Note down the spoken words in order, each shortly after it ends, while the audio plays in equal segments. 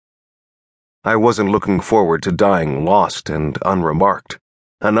I wasn't looking forward to dying lost and unremarked.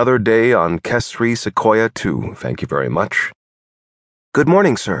 Another day on Kesri Sequoia 2, thank you very much. "Good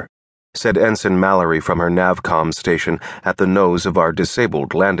morning, sir," said Ensign Mallory from her NavCom station at the nose of our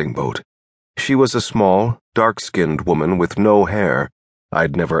disabled landing boat. She was a small, dark-skinned woman with no hair.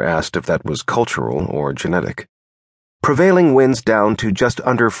 I'd never asked if that was cultural or genetic. "Prevailing winds down to just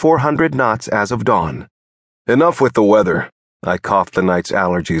under 400 knots as of dawn." Enough with the weather. I coughed the night's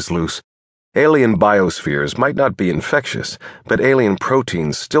allergies loose. Alien biospheres might not be infectious, but alien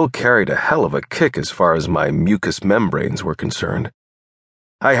proteins still carried a hell of a kick as far as my mucous membranes were concerned.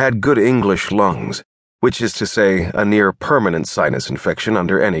 I had good English lungs, which is to say, a near-permanent sinus infection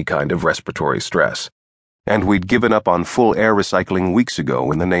under any kind of respiratory stress. And we'd given up on full air recycling weeks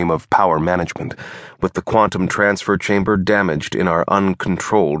ago in the name of power management, with the quantum transfer chamber damaged in our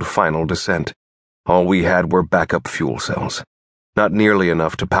uncontrolled final descent. All we had were backup fuel cells. Not nearly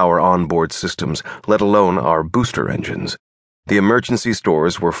enough to power onboard systems, let alone our booster engines. The emergency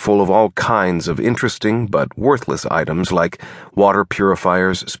stores were full of all kinds of interesting but worthless items like water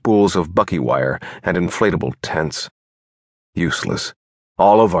purifiers, spools of bucky wire, and inflatable tents. Useless.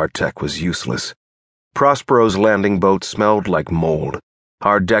 All of our tech was useless. Prospero's landing boat smelled like mold.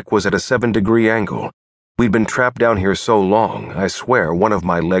 Our deck was at a 7-degree angle. We'd been trapped down here so long, I swear one of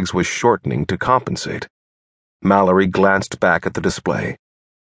my legs was shortening to compensate. Mallory glanced back at the display.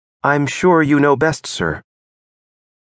 "I'm sure you know best, sir,"